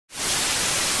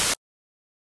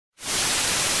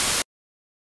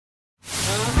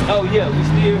Oh yeah, we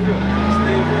still here.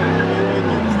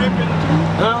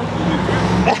 Huh?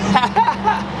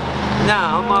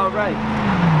 Nah, I'm alright.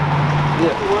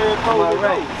 Yeah, I'm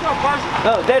alright. What's up, Percy?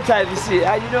 Oh, that type of shit.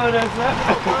 How you doing that, son?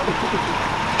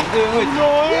 Good with you.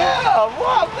 Yeah,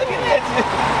 boy, I'm looking at you.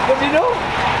 What you doing?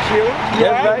 Chill.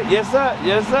 That's right. Yes, sir.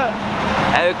 Yes, sir.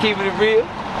 I keeping it real.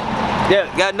 Yeah,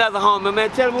 got another homie,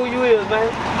 man. Tell me who you is, man.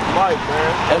 Mike,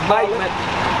 man. That's Mike, man.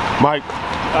 Mike.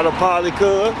 Got a poly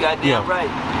cuz. Goddamn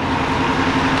right.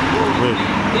 Really?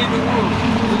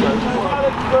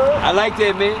 I like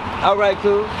that, man. All right,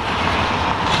 cool.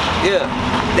 Yeah,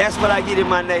 that's what I get in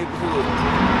my neighborhood.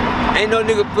 Ain't no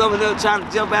nigga bumming up trying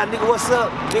to jump out. Nigga, what's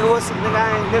up? Nigga, what's up? Nigga,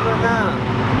 I ain't never nah.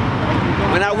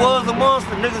 When I was a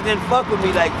monster, niggas didn't fuck with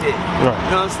me like that. Right. You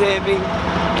know what I'm saying, me?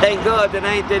 Thank God that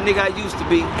I ain't that nigga I used to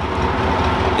be.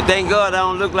 And thank God I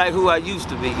don't look like who I used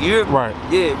to be. You hear me? Right.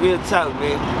 Yeah, real talk,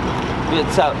 man. Real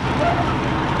talk.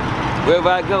 Wherever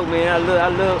I go, man, I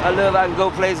love I can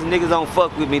go places niggas don't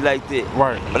fuck with me like that.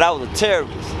 Right. But I was a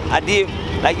terrorist. I did,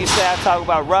 like you said, I talk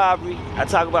about robbery. I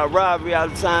talk about robbery all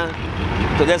the time.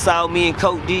 Cause that's all me and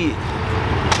Coke did.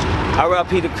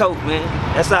 R.I.P. to Coke, man.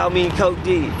 That's all me and Coke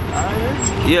did.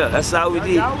 Yeah, that's all we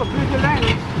did. Y'all were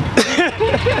vigilantes.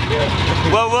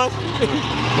 What was?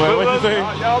 What you say?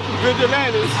 Y'all were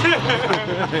vigilantes.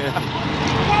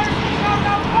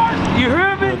 You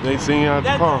heard me? They seen you out the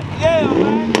car. Yeah,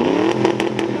 man.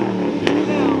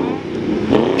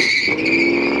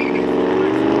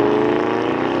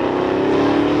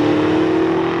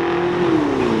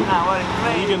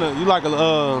 You like a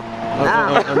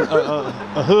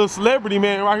hood celebrity,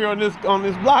 man, right here on this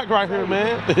block right here,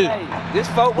 man. Hey, this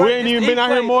folk we ain't even been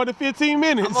out here more than 15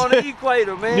 minutes. I'm on the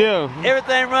equator, man. Yeah.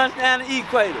 Everything runs down the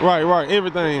equator. Right,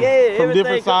 everything. Yeah, from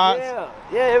different sides.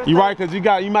 Yeah, everything. You right, cause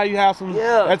you might have some.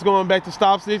 Yeah. That's going back to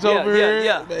Stop 6 over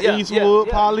here. Eastwood,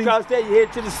 Poly. Across there, you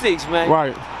head to the 6, man.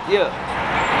 Right. Yeah.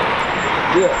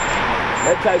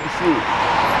 That type of shit.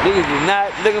 Niggas is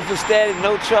not looking for static,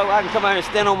 no trouble. I can come out here and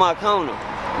stand on my corner.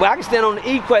 Well, I can stand on the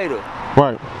equator.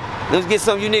 Right. Let's get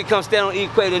some unique, come stand on the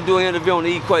equator and do an interview on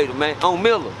the equator, man. On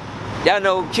Miller. Y'all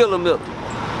know Killer Miller.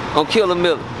 On Killer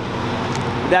Miller.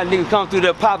 That nigga come through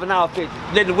there popping off it,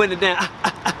 letting the window down.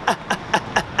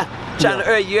 Trying to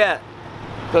earn you out.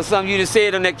 Cause something you just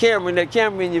said on that camera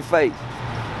in your face.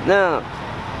 No.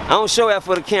 I don't show out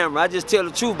for the camera. I just tell the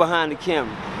truth behind the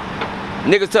camera.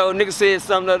 Nigga said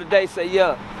something the other day, say,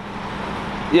 yeah.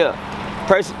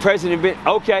 Person been,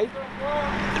 okay.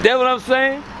 That's what I'm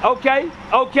saying? Okay.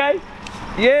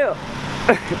 Yeah.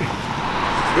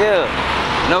 Yeah.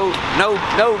 No.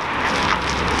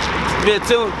 Been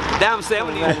tuned. Damn, say, I'm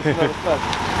gonna leave this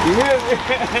motherfucker. You hear me?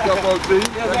 What's up, OG?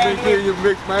 Let me hear you,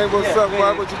 mix, man. What's up,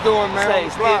 man? What you doing, man?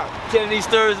 Telling these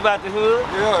stories about the hood.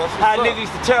 Yeah, that's how niggas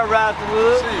used to terrorize the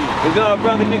hood. And gonna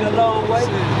bring a nigga a long way.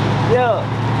 Yeah.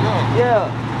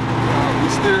 We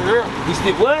still here. We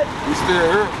still what? We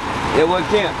still here. That was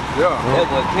camp. Yeah. That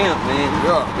was camp, man.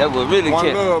 Yeah. That was really camp.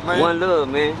 One love, man. One love,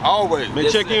 man. Always. Man,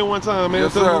 check in one time, man.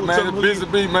 Yes, sir, man. It's busy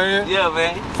bee, man. Yeah,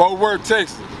 man. Fort Worth,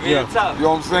 Texas. Real talk. You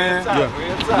know what I'm saying?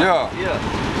 Real talk. Yeah.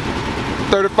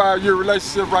 35-year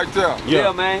relationship right there.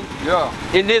 Yeah, man. Yeah.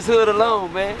 In this hood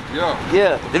alone, man.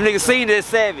 Yeah. Them niggas seen that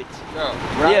savage. Yeah.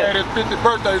 When I had his 50th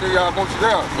birthday, nigga, I want you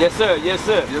there.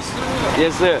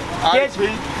 Yes, sir. Catch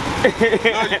me.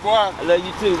 Love you, boy. I love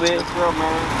you too, man. Yes, sir,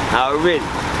 man. Already.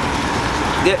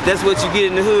 That's what you get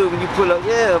in the hood when you pull up.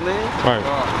 Yeah, man. Right.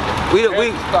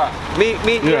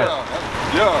 Me. Yeah.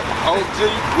 OG,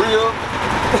 real,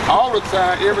 all the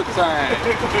time, every time.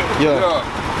 Yeah.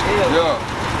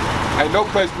 Ain't no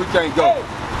place we can't go.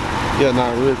 Yeah,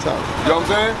 nah, real talk. You know what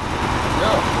I'm saying?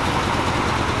 Yeah.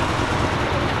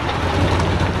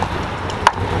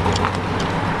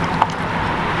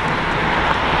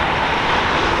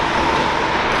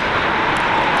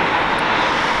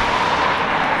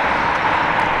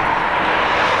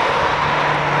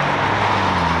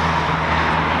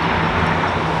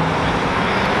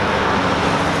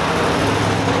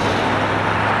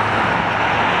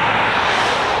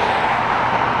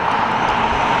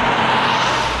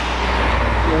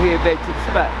 Back to the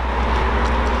spot.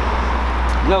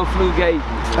 No flu gauges.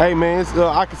 Hey man, it's,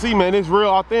 I can see, man, it's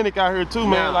real authentic out here too,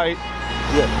 man. Like,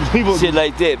 people shit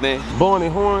like that, man. Blowing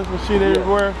their horns and shit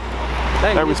everywhere.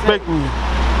 They respecting you.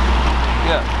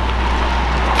 Yeah.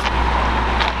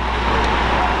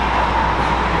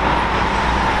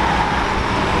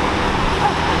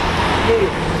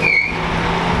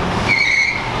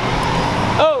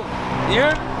 Oh, you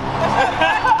heard?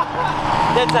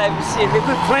 That type of shit. They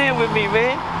quit playing with me,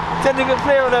 man. That nigga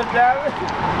play with us, driver.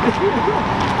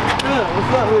 good?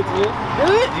 What's up with you?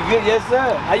 Good? You good? Yes,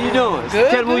 sir. How you doing?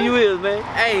 Good. Tell me who you is, man.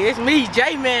 Hey, it's me,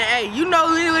 J-Man. Hey, you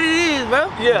know what it is, bro.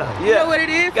 Yeah, yeah. You know what it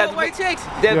is? Got Fort Worth, Texas.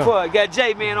 That part. Got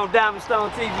J-Man on Diamond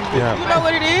Stone TV. Yeah. You know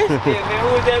what it is? Yeah, man.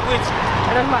 Who is that with you?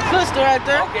 That's my sister right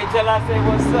there. Okay, tell her I say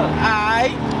what's up.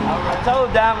 Alright. I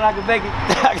told Diamond I could make it.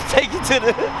 I could take you to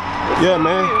the. Yeah,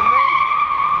 man.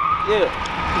 Yeah.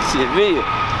 Shit real.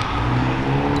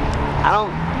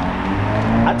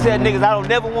 I tell niggas I don't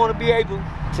never want to be able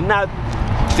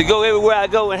to go everywhere I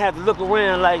go and have to look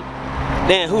around like,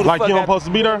 damn, who the like fuck you don't supposed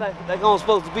to be there? Like I'm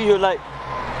supposed to be here like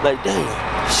damn,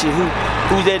 shit,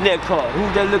 who's that in that car?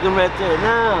 Who's that looking right there?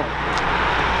 Nah.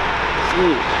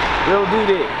 Shit, we don't do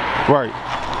that. Right.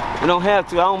 We don't have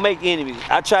to. I don't make enemies.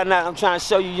 I'm trying to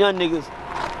show you young niggas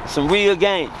some real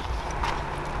game.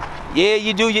 Yeah,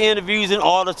 you do your interviews in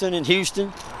Arlington and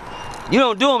Houston. You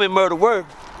don't do them in Murder Work.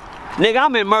 Nigga,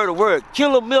 I'm in Murder Work.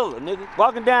 Killer Miller, nigga.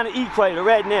 Walking down the Equator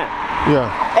right now.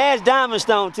 Yeah. Ask Diamond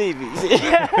Stone TV.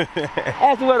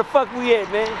 Ask him where the fuck we at,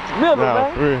 man. Miller,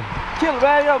 man. Real. Killer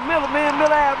right there. Miller, man.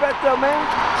 Miller out right there, man.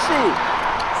 Shit.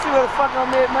 See where the fuck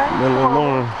I'm at, man. Miller and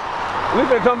Lauren. We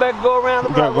finna come back and go around the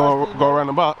block. Go around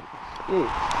the block. Yeah.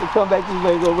 We come back this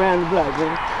way and go around the block,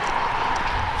 man.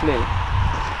 Flint.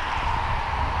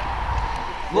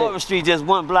 Laura Street just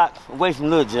one block away from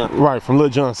Lil John. Right, from Lil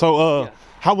John. So, yeah.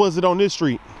 How was it on this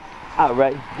street? All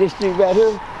right, this street right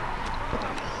here.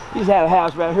 Used to have a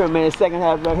house right here, man. Second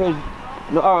house right here.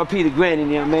 No RP to Granny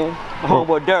there, man. My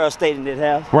homeboy Daryl stayed in that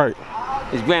house. Right.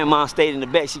 His grandma stayed in the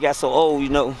back. She got so old, you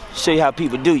know, show you how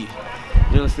people do you.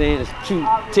 You know what I'm saying? It's true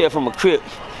tale from a crib.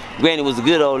 Granny was a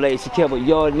good old lady. She kept her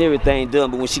yard and everything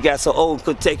done, but when she got so old,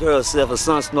 couldn't take care of herself, her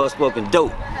son started smoking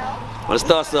dope. When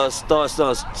the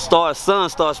star son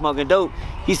started smoking dope,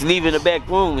 he used to leave in the back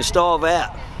room and starve her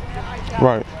out.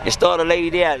 Right. And started a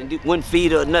lady out and wouldn't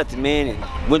feed her or nothing, man.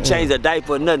 And wouldn't change her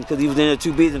diaper or nothing because he was in there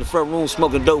too busy in the front room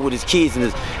smoking dope with his kids and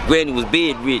his granny was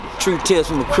bedridden. True tales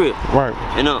from a crib. Right.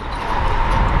 You know.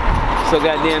 So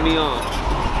goddamn me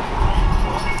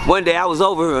one day I was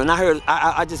over here and I heard,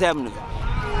 I just happened to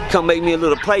come make me a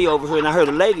little play over here and I heard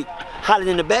a lady hollering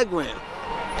in the background.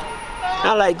 And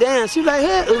I was like, damn, she was like,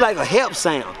 hey. It was like a help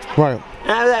sound. Right.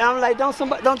 And I'm like, don't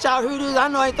y'all hear this? I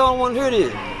know I ain't the only one to hear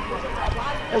this.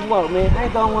 Let's walk, man. I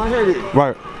ain't the only one to hear this.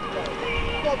 Right.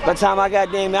 By the time I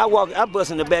got damn, I bust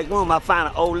in the back room. I find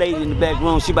an old lady in the back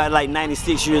room. She about like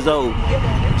 96 years old.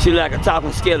 She like a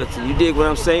talking skeleton. You dig what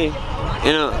I'm saying?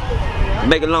 And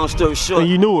make a long story short. And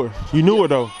you knew her. You knew her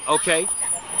though. Okay.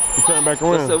 You turned back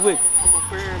around. What's up with? I'm a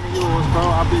fan of yours, bro.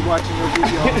 I'll be watching your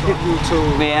videos on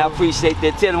YouTube. Man, I appreciate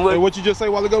that. Tell them what. Hey, what you just say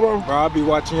a while ago, bro? Bro, I'll be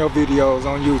watching your videos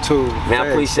on YouTube. Man, I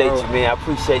appreciate you, man. I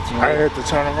appreciate you, man. I had to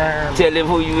turn around. Tell them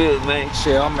who you is, man.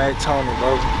 Shit, I'm Mac Tony,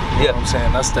 bro. You know what I'm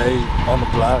saying? I stay on the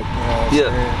block, you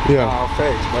know what I'm saying? Yeah. All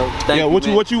facts, bro. Thank yeah,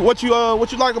 you, what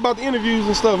you like about the interviews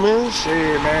and stuff, man?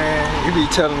 Shit, man. You be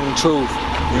telling the truth.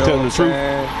 You know telling what the I'm truth.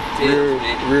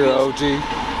 saying? Real OG.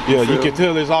 Yeah, you can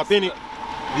tell it's authentic.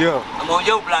 Yeah. I'm on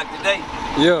your block today.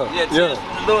 Yeah. Yeah, tell us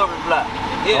from the Lauren block.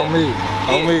 Yeah. On me.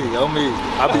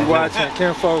 I be watching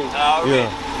Kinfolk. Yeah.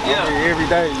 Yeah. On me every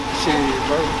day. Shit,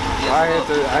 bro. Yes, I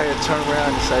had to turn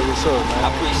around and say what's up, man.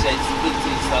 I appreciate you. Good to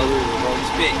you, so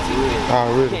respect to you. Oh,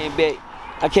 really?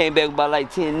 I came back with about like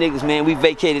 10 niggas, man. We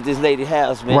vacated this lady's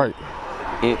house, man. Right.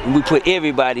 And we put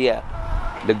everybody out.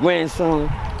 The grandson,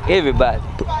 everybody.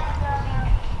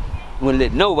 Wouldn't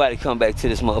let nobody come back to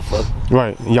this motherfucker.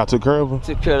 Right. Y'all took care of her?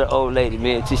 Took care of the old lady,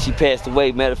 man, till she passed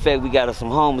away. Matter of fact, we got her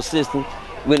some home assistants.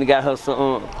 We went and got her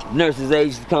some nurses'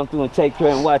 aides to come through and take care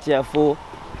and watch out for her.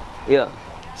 Yeah.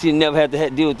 She never had to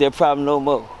deal with that problem no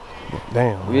more.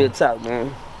 Damn. Real talk,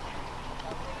 man.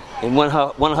 And one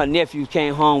of her nephews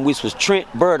came home, which was Trent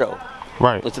Burdo.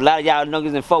 Right. Which a lot of y'all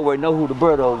niggas in Fort Worth know who the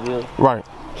Burdos is. Right.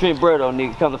 Trent Burdo,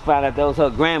 nigga, come to find out that was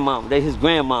her grandmama. They his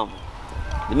grandmama.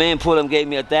 The man pulled him, gave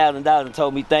me $1,000 and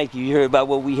told me thank you. You heard about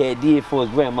what we had did for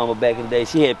his grandmama back in the day.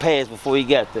 She had passed before he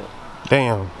got there.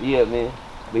 Damn. Yeah, man.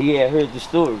 But he had heard the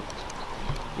story.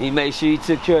 He made sure he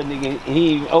took care of nigga, and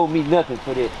he ain't owed me nothing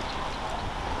for that.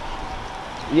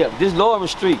 Yeah, this Lauren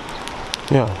Street.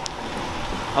 Yeah.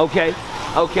 Okay.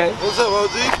 What's up,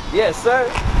 OG? Yes,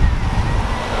 sir.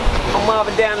 I'm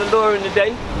mobbing down to Lauren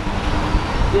today.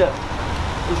 Yeah.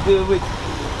 It's good with you.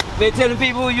 Man, tell the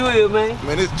people who you is, man.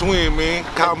 Man, it's Twin, man.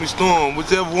 Call me Storm,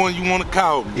 whichever one you want to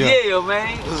call me. Yeah,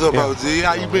 man. What's up, OG?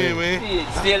 How you been, man? Shit,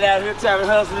 still out here trying to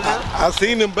hustle it up. I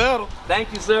seen them battle.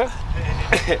 Thank you, sir.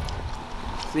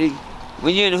 See,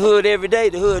 when you're in the hood every day,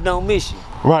 the hood don't miss you.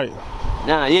 Right.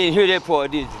 Nah, you didn't hear that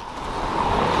part, did you?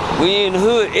 When you're in the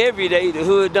hood every day, the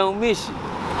hood don't miss you.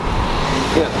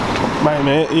 Yeah. Man,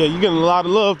 yeah, you getting a lot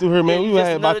of love through here, man. We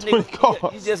had about 20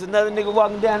 cars. You just another nigga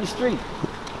walking down the street.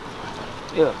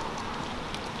 Yeah.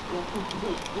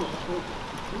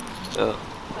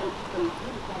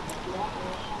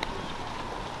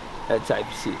 That type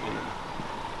of shit, man.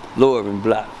 Lowering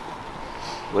block.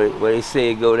 Where they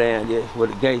say it go down, yeah, where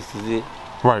the gangsters is.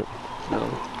 Right. You know,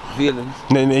 villains.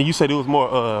 And you said it was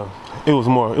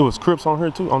Crips on here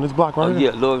too, on this block right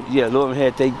here? Yeah, Lowering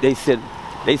had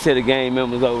they said the gang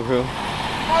members over here.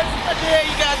 What the hell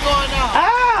you got going on?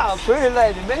 Ah, pretty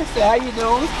lady, man. Say, how you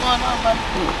doing? What's going on, buddy?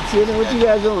 Chillin', what you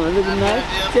got going? Looking nice.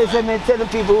 Tell the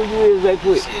people who you is right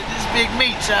quick. Shit, this big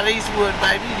meat shot Eastwood,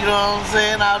 baby. You know what I'm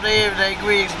saying? Out there every day,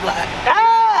 Griggs Block.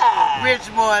 Ah! Rich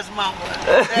boy's mama.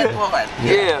 That boy.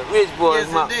 Yeah, rich boy's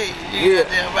yes, mama. Indeed. Yeah.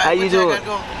 Right. How you doing?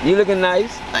 You looking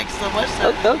nice. Thanks so much,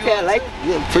 sir. Okay, I like it.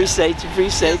 Yeah, appreciate you.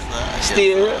 Yes,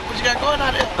 Still here. What you got going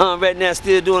on there? Right now,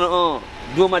 still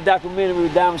doing my documentary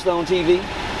with Diamond Stone TV.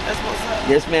 That's what's up.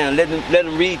 Yes, ma'am. Let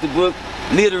them read the book,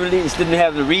 literally, instead of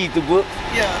having to read the book.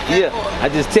 Yeah. I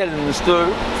just tell them the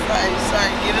story. Sorry,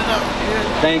 get it up.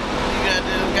 Thank you. You got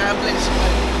them. God bless you,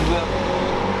 man.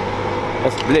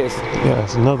 That's a blessing. Yeah,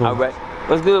 that's another one. All right.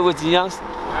 What's good with you, youngster?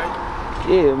 Right.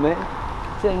 Yeah, man.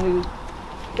 Tell niggas.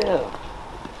 Tell.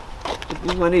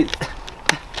 What you want to eat?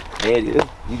 There it is.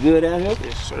 You good out here?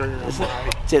 Yes, sir.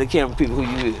 Tell the camera people who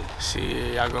you is.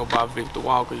 Shit, I go by Victor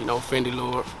Walker, you know, Fendi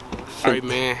Lord. Right,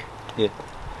 man. Yeah.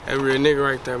 That real nigga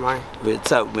right there, man. Real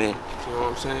talk, man. You know what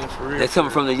I'm saying? For real. That's coming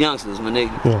from the youngsters, my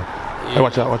nigga. Yeah. Hey,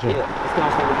 watch out. Yeah, it's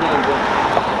coming from the youngsters.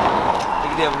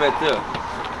 Look at them right there.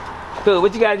 Cool,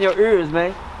 what you got in your ears,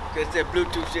 man? Cause that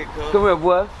Bluetooth shit, cuz. Come here,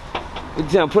 boy. What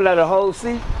you trying to pull out the whole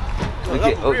seat?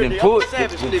 Then pull it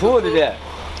out.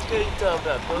 What you talking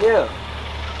about, cuz? Yeah.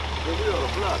 We on the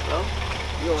block, though.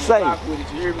 You on the Say. block with it,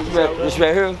 you hear me? This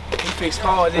right here? He fix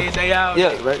cars every day out.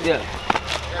 Yeah, right, yeah.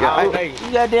 All day.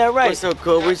 You got that right. What's up,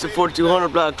 cuz? We the 4200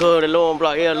 block, cuz. The Lauren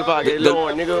block, yeah, the block, that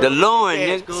Lauren, nigga. The Lauren,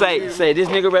 nigga. Say, this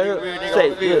nigga right here. Say,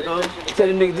 yeah. Tell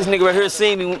the nigga, this nigga right here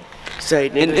seen me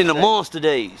in the monster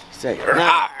days. Say,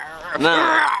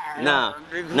 Nah,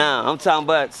 I'm talking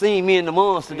about seeing me in the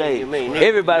monster days.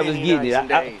 Everybody was getting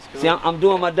it. See, I'm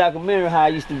doing my documentary how I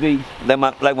used to be, like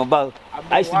my boss.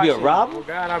 I used to be a robber. Oh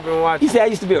God, I've been watching. You said I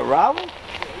used to be a robber?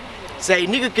 say,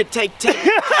 nigga could take tape.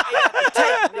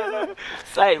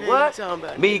 Say, what?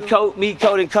 Me, Coat,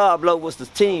 and Carblo was the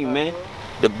team, man.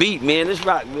 The beat, man. Let's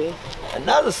rock, man.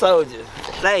 Another soldier.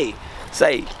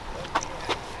 Say.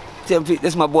 Tell people,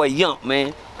 this my boy Yump,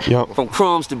 man. Yump. From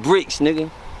crumbs to bricks, nigga.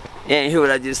 You ain't hear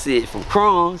what I just said. From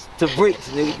crumbs to bricks,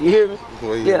 nigga. You hear me?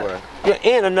 Where you at? Yeah,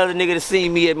 and another nigga that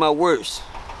seen me at my worst.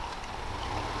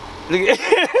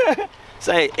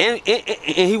 Say, and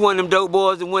he one of them dope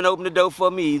boys that wouldn't open the door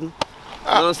for me either. You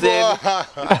know what I'm saying?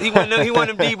 He one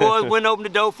of them D-boys wouldn't open the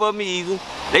door for me either.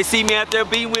 They see me out there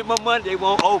beating with my money, they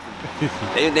won't open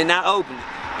it. They're not opening it.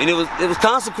 And it was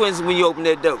consequences when you open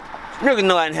that door. Niggas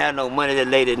know I didn't have no money that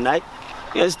late at night.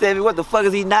 You understand me? What the fuck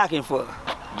is he knocking for?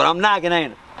 But I'm knocking,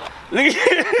 ain't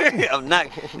I? I'm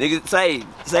knocking. Nigga,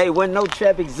 say wasn't no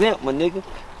trap exempt, my nigga.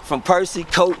 From Percy,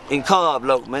 Coat, and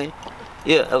Carblo, man.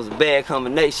 Yeah, that was a bad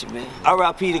combination, man.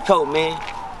 R.I.P. to Coat, man.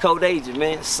 Coat agent,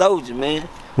 man. Soldier, man.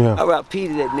 Yeah. R.I.P.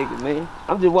 to that nigga, man.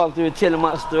 I'm just walking through and telling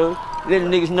my story. Letting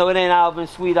niggas know it ain't all been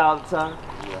sweet all the time.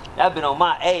 Yeah. I've been on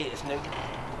my ass,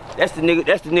 nigga. That's the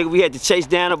nigga we had to chase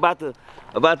down about the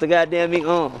goddamn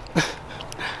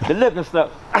the liquor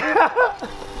store.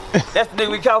 That's the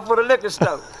nigga we caught for the liquor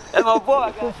store. That's my boy.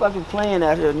 I got fucking playing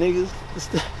out here, niggas.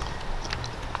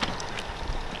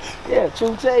 Yeah,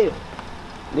 true tale.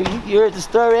 Nigga, you heard the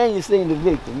story and you seen the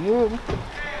victim. You heard me?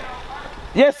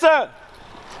 Yes, sir.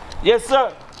 Yes,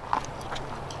 sir.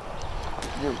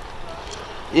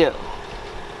 Yeah.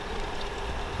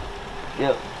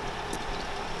 Yeah.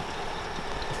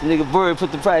 The nigga Bird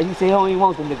put the price. He said he don't even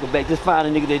want the nigga back. Just find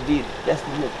a nigga that did it. That's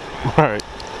the nigga. Right.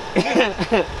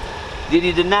 Did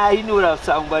he deny? He knew what I was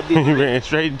talking about, didn't he? He ran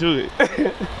straight into it.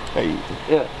 Hey.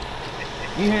 Yeah.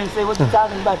 You hear him say, what you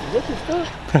talking about, the liquor store?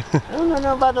 I don't know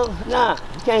nothing about no, nah,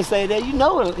 you can't say that. You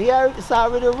know it. It's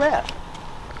already a rap.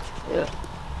 Yeah.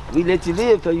 We let you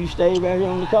live because you stay right here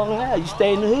on the corner house. You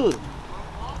stay in the hood.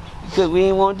 Because we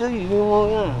ain't want to do you. We didn't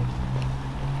want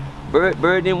you.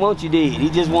 Bird didn't want you dead. He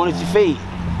just wanted you fed.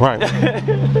 Right.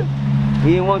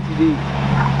 He didn't want you dead.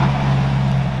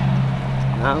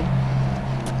 No?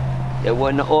 That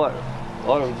wasn't the order. The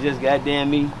order was just goddamn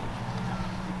me.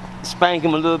 Spank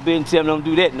him a little bit and tell him don't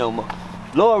do that no more.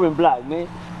 Lowering block, man.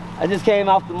 I just came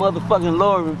off the motherfucking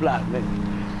lowering block, man.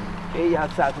 Here y'all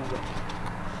talking about.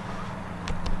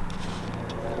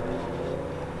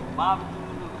 Marvin,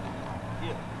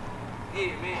 yeah.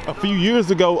 a few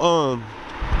years ago, oh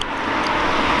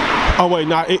wait,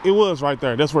 nah, it was right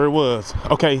there. That's where it was.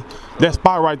 Okay, that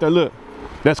spot right there, look.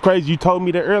 That's crazy, you told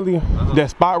me that earlier.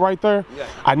 That spot right there,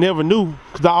 I never knew,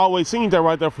 because I always seen that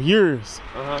right there for years.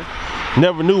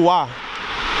 Never knew why.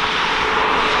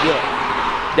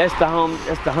 Yeah, that's the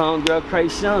homegirl,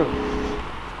 Krayshawn.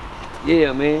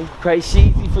 Yeah, man,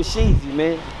 Crazy for Sheezy,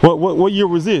 man. What year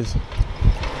was this?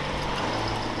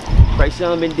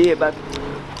 Krayshawn been dead about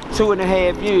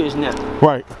 2.5 years now.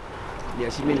 Right. Yeah,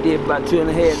 she been dead about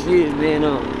 2.5 years, man.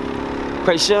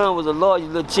 Krayshawn was a loyal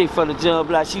little chick for the John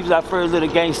Block. She was our first little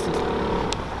gangster.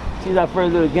 She was our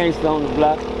first little gangster on the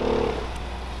block. You know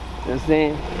what I'm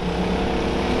saying?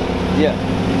 Yeah.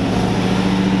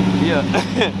 Yeah.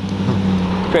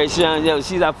 Krayshawn, yeah,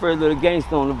 she's our first little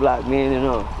gangster on the block, man. And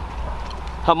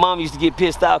her mom used to get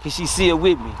pissed off because she still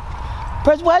with me.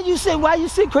 Press, why you sit,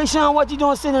 Krayshawn, what you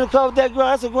doing sitting in the car with that girl?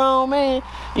 That's a grown man.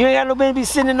 You ain't got no business be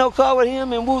sitting in no car with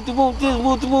him and whoop this,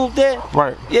 whoop that.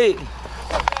 Right. Yeah.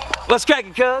 What's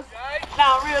cracking, cuz?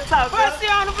 Nah, real talk, cuz. Press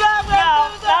on the block,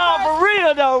 nah, for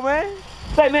real though, man.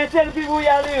 Say, man, tell the people where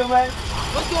y'all live, man.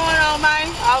 What's going on, man?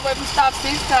 All the way from Stop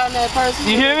 6 telling that person.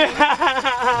 You hear me?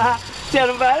 Tell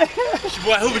them about it. It's your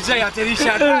boy Hoover J out there, he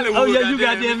shot Hollywood. Oh yeah, you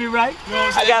goddamn me right. You know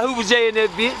I got Hoover J in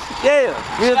that bitch. Yeah,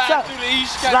 real Slide talk. through the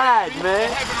East, Slide, man.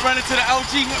 Happen to run into the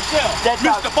OG himself. That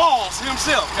Mr. Balls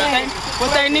himself.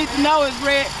 What they need to know is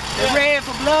red. The red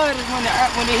for blood is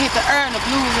when they hit the earth and the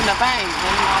blue is in the veins.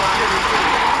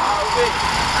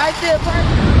 I did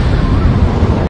perfect.